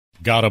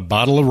Got a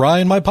bottle of rye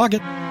in my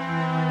pocket.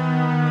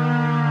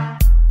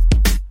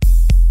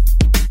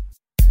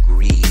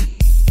 Greed,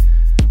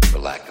 for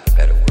lack of a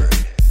better word,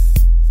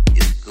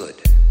 is good.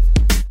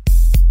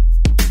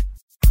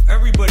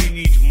 Everybody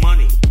needs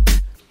money.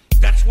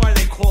 That's why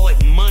they call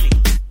it money.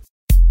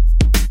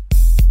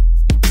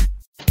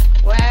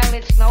 Well,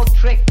 it's no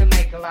trick to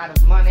make a lot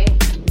of money.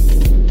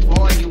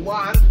 All you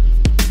want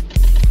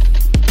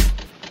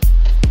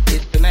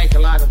is to make a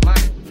lot of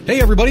money. Hey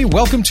everybody,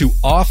 welcome to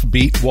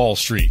Offbeat Wall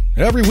Street.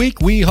 Every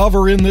week we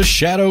hover in the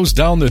shadows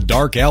down the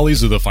dark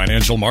alleys of the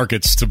financial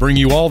markets to bring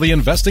you all the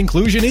investing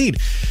clues you need.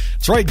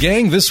 That's right,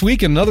 gang, this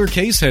week another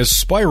case has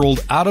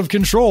spiraled out of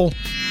control.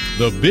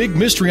 The big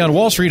mystery on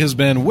Wall Street has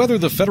been whether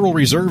the Federal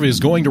Reserve is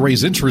going to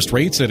raise interest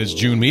rates at its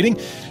June meeting.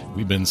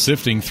 We've been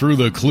sifting through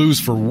the clues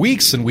for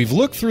weeks, and we've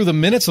looked through the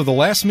minutes of the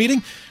last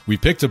meeting. We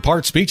picked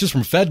apart speeches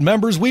from Fed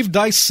members. We've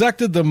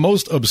dissected the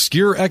most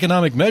obscure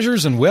economic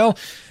measures, and, well,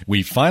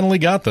 we finally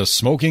got the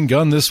smoking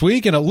gun this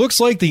week, and it looks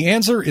like the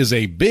answer is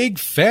a big,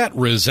 fat,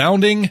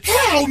 resounding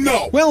hell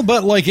no! Well,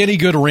 but like any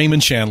good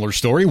Raymond Chandler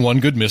story, one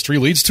good mystery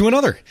leads to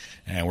another.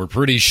 And we're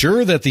pretty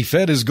sure that the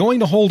Fed is going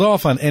to hold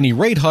off on any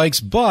rate hikes,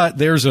 but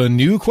there's a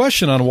new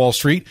question on Wall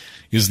Street.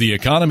 Is the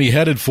economy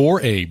headed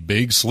for a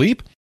big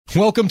sleep?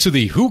 Welcome to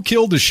the Who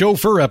Killed the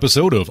Chauffeur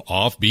episode of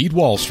Offbeat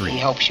Wall Street. He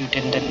hopes you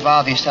didn't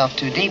involve yourself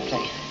too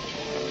deeply.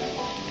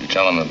 You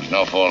tell him it was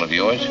no fault of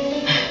yours?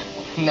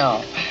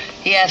 No.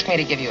 He asked me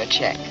to give you a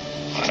check.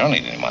 I don't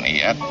need any money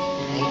yet.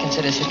 He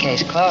considers the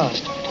case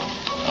closed.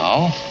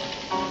 Oh?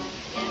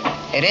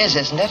 It is,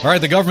 isn't it? All right,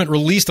 the government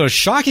released a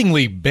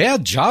shockingly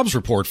bad jobs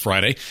report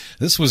Friday.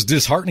 This was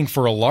disheartening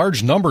for a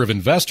large number of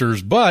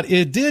investors, but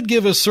it did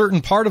give a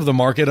certain part of the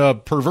market a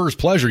perverse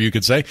pleasure, you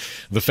could say.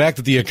 The fact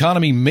that the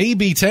economy may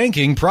be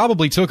tanking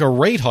probably took a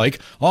rate hike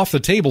off the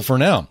table for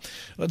now.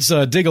 Let's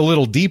dig a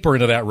little deeper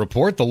into that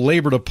report. The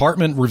Labor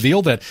Department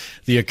revealed that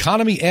the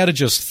economy added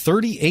just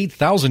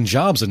 38,000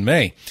 jobs in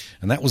May,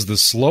 and that was the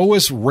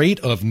slowest rate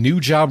of new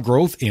job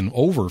growth in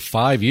over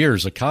 5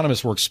 years.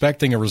 Economists were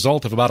expecting a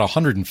result of about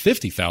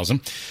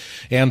 150,000,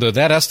 and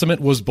that estimate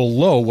was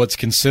below what's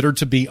considered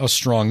to be a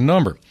strong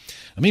number.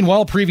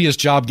 Meanwhile, previous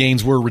job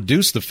gains were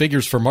reduced. The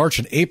figures for March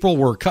and April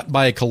were cut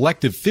by a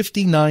collective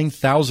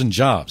 59,000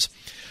 jobs.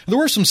 There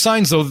were some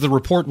signs, though, that the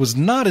report was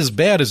not as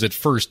bad as it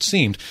first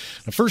seemed.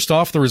 First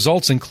off, the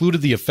results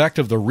included the effect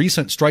of the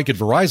recent strike at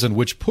Verizon,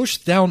 which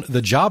pushed down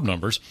the job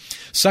numbers.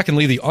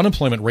 Secondly, the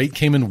unemployment rate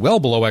came in well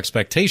below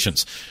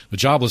expectations. The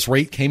jobless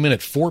rate came in at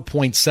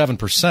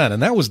 4.7%,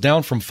 and that was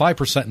down from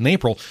 5% in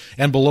April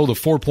and below the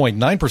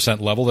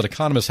 4.9% level that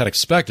economists had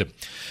expected.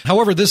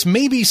 However, this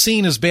may be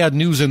seen as bad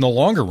news in the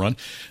longer run.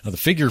 The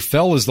figure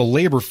fell as the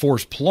labor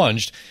force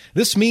plunged.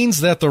 This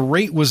means that the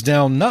rate was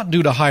down not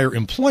due to higher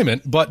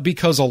employment, but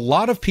because a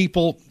lot of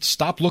people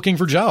stopped looking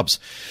for jobs.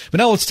 But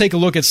now let's take a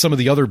look at some of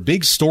the other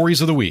big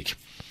stories of the week.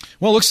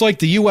 Well, it looks like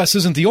the U.S.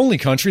 isn't the only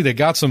country that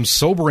got some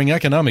sobering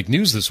economic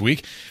news this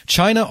week.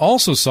 China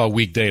also saw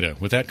weak data,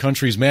 with that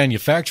country's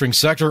manufacturing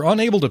sector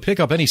unable to pick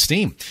up any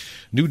steam.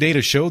 New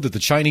data showed that the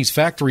Chinese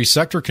factory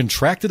sector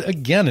contracted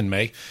again in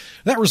May.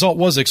 That result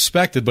was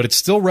expected, but it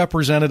still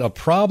represented a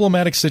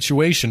problematic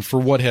situation for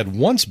what had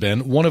once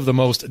been one of the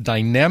most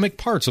dynamic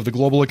parts of the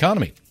global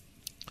economy.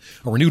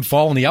 A renewed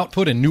fall in the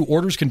output and new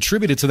orders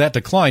contributed to that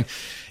decline,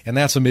 and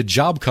that's amid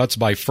job cuts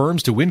by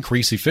firms to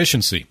increase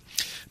efficiency.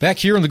 Back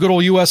here in the good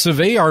old U.S.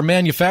 of A., our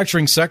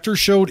manufacturing sector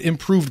showed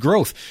improved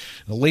growth.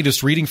 The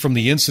latest reading from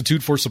the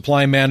Institute for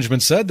Supply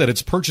Management said that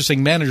its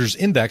Purchasing Managers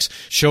Index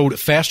showed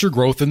faster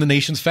growth in the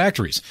nation's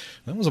factories.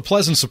 That was a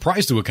pleasant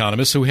surprise to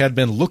economists who had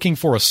been looking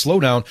for a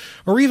slowdown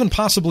or even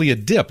possibly a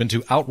dip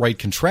into outright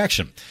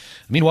contraction.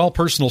 Meanwhile,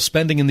 personal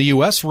spending in the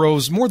U.S.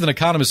 rose more than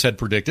economists had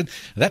predicted.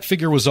 That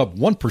figure was up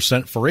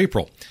 1% for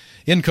April.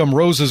 Income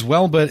rose as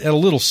well, but at a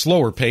little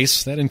slower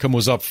pace. That income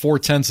was up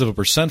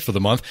 0.4% for the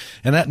month,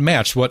 and that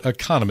matched what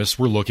economists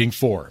were looking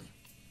for.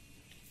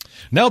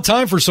 Now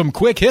time for some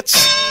quick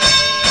hits.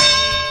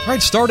 All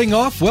right, starting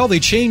off, well, they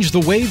changed the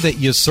way that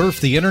you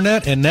surf the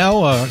internet, and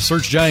now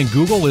search giant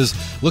Google is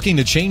looking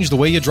to change the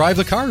way you drive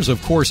the cars.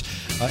 Of course,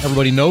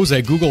 everybody knows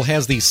that Google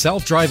has these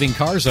self-driving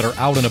cars that are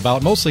out and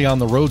about, mostly on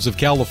the roads of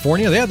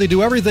California. They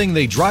do everything.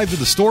 They drive to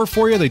the store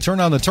for you. They turn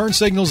on the turn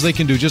signals. They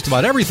can do just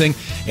about everything,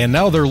 and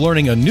now they're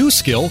learning a new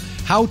skill,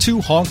 how to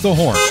honk the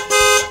horn.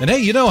 And hey,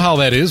 you know how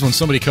that is when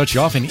somebody cuts you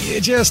off and you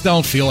just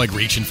don't feel like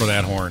reaching for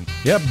that horn.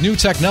 Yep, new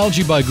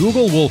technology by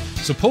Google will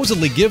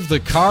supposedly give the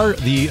car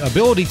the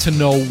ability to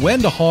know when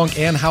to honk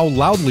and how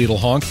loudly it'll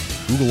honk.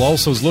 Google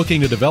also is looking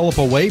to develop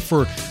a way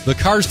for the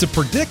cars to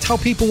predict how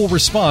people will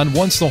respond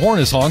once the horn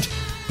is honked.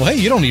 Well, hey,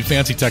 you don't need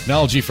fancy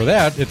technology for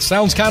that. It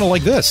sounds kind of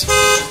like this.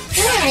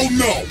 Hell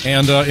no!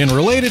 And in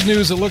related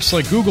news, it looks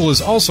like Google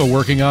is also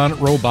working on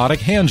robotic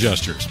hand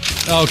gestures.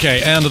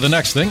 Okay, and the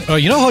next thing.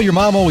 You know how your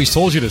mom always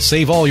told you to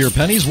save all your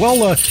pennies?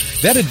 Well,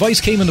 that advice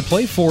came into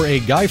play for a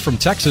guy from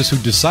Texas who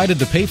decided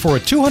to pay for a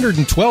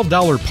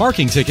 $212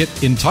 parking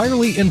ticket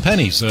entirely in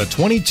pennies.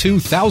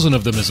 22,000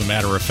 of them, as a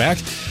matter of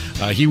fact.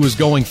 He was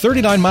going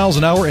 39 miles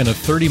an hour in a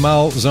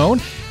 30-mile zone,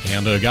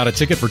 and got a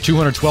ticket for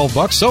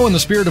 $212. So in the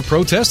spirit of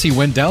protest, he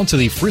went down to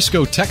the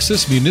Frisco,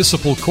 Texas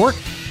Municipal Court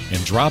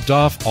and dropped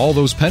off all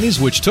those pennies,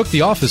 which took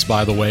the office,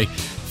 by the way,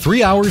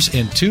 3 hours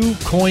and 2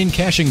 coin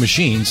cashing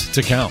machines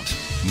to count.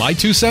 My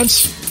 2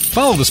 cents?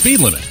 Follow the speed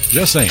limit.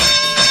 Just saying.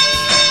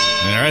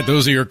 All right,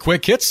 those are your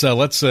quick hits.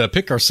 Let's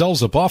pick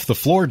ourselves up off the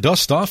floor,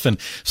 dust off, and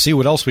see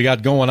what else we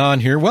got going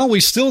on here. Well, we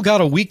still got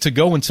a week to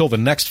go until the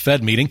next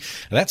Fed meeting.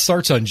 That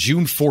starts on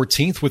June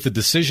 14th with the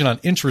decision on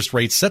interest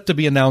rates set to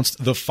be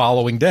announced the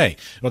following day.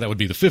 Well, that would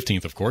be the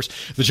 15th, of course.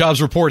 The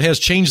jobs report has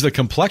changed the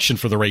complexion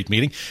for the rate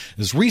meeting.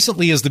 As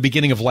recently as the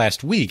beginning of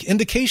last week,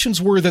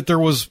 indications were that there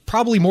was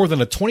probably more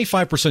than a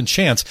 25%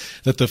 chance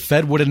that the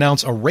Fed would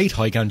announce a rate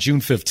hike on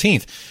June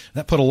 15th.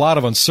 That put a lot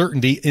of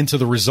uncertainty into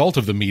the result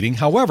of the meeting.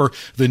 However,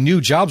 the new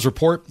jobs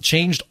report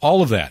changed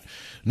all of that.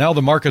 Now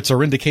the markets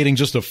are indicating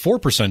just a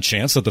 4%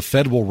 chance that the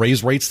Fed will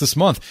raise rates this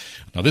month.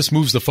 Now this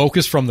moves the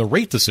focus from the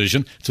rate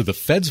decision to the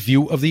Fed's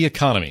view of the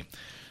economy.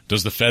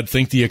 Does the Fed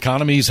think the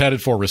economy is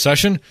headed for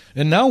recession?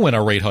 And now when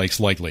are rate hikes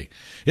likely?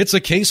 It's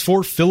a case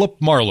for Philip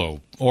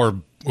Marlowe,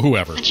 or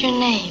whoever. What's your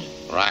name?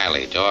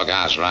 Riley,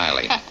 Doghouse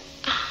Riley.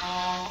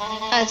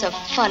 That's a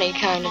funny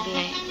kind of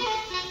name.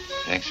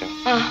 Think so?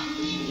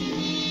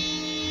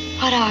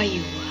 What are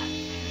you?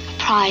 A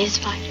prize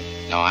fighter?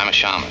 No, I'm a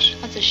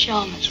shamus. What's a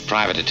shamus? It's a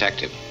private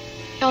detective.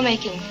 You're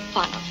making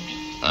fun of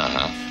me.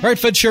 All right,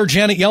 Fed Chair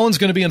Janet Yellen's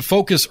going to be in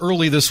focus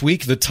early this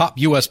week. The top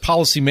U.S.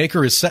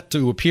 policymaker is set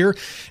to appear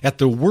at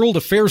the World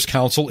Affairs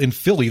Council in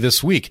Philly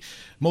this week.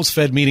 Most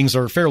Fed meetings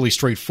are fairly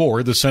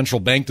straightforward. The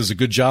central bank does a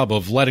good job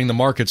of letting the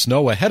markets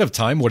know ahead of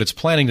time what it's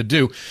planning to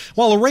do.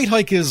 While a rate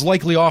hike is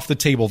likely off the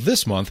table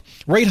this month,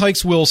 rate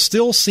hikes will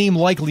still seem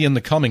likely in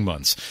the coming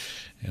months.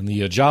 And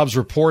the jobs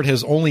report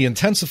has only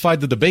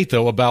intensified the debate,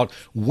 though, about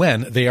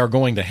when they are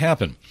going to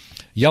happen.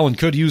 Yellen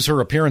could use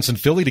her appearance in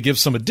Philly to give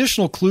some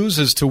additional clues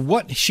as to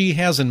what she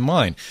has in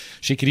mind.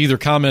 She could either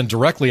comment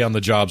directly on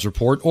the jobs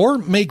report or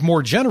make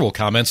more general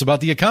comments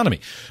about the economy.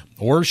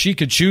 Or she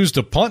could choose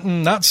to punt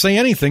and not say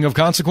anything of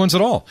consequence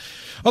at all.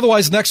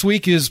 Otherwise, next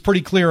week is pretty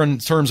clear in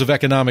terms of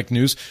economic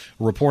news.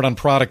 A report on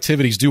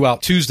productivity is due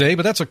out Tuesday,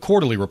 but that's a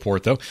quarterly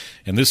report, though.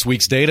 And this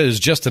week's data is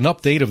just an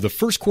update of the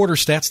first quarter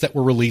stats that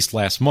were released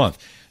last month.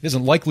 It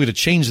isn't likely to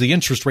change the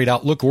interest rate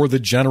outlook or the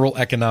general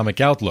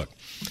economic outlook.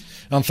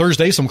 On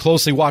Thursday, some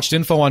closely watched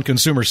info on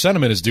consumer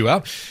sentiment is due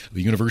out.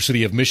 The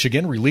University of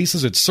Michigan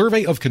releases its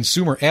survey of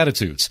consumer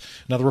attitudes.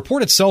 Now, the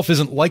report itself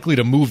isn't likely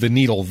to move the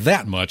needle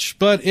that much,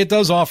 but it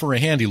does offer a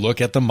handy look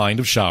at the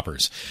mind of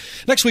shoppers.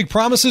 Next week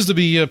promises to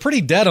be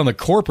pretty dead on the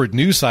corporate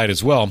news side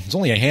as well. There's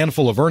only a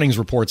handful of earnings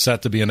reports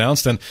set to be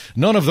announced, and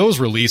none of those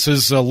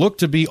releases look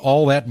to be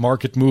all that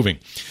market moving.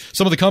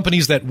 Some of the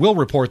companies that will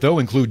report, though,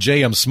 include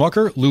J.M.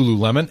 Smucker,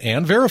 Lululemon,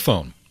 and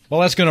Verifone. Well,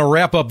 that's going to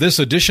wrap up this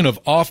edition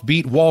of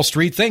Offbeat Wall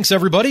Street. Thanks,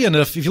 everybody. And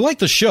if you like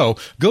the show,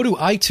 go to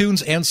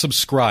iTunes and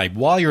subscribe.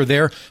 While you're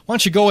there, why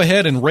don't you go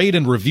ahead and rate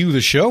and review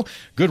the show?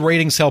 Good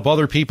ratings help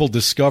other people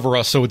discover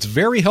us, so it's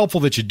very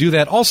helpful that you do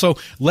that. Also,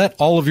 let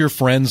all of your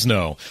friends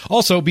know.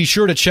 Also, be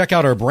sure to check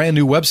out our brand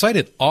new website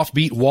at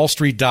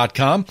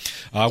offbeatwallstreet.com.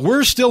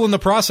 We're still in the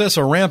process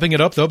of ramping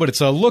it up, though, but it's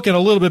looking a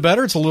little bit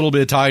better. It's a little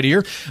bit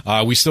tidier.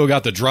 We still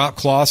got the drop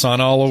cloths on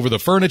all over the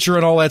furniture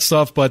and all that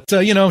stuff, but,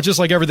 just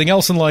like everything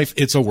else in life,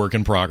 it's a work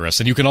in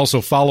progress. And you can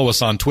also follow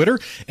us on Twitter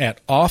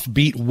at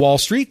Offbeat Wall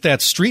Street.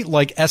 That's street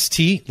like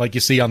ST, like you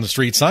see on the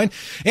street sign.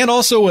 And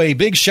also a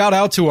big shout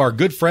out to our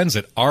good friends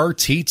at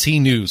RTT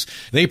News.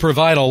 They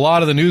provide a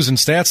lot of the news and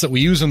stats that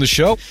we use in the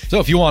show. So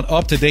if you want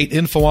up-to-date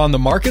info on the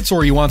markets,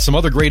 or you want some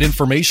other great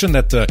information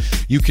that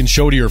you can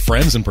show to your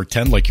friends and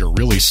pretend like you're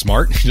really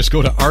smart, just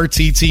go to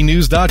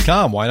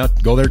rttnews.com. Why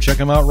not go there, check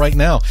them out right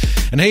now.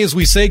 And hey, as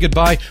we say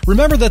goodbye,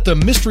 remember that the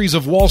mysteries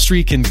of Wall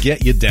Street can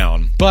get you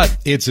down, but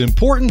it's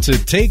important to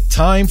take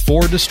time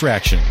for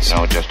distractions. You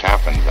know, it just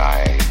happened.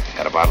 I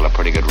got a bottle of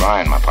pretty good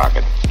rye in my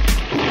pocket.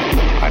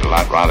 I'd a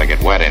lot rather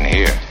get wet in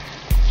here.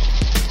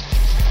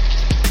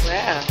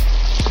 Well,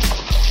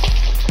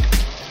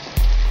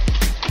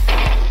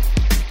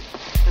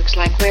 looks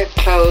like we're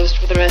closed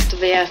for the rest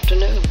of the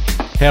afternoon.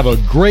 Have a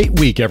great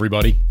week,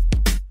 everybody.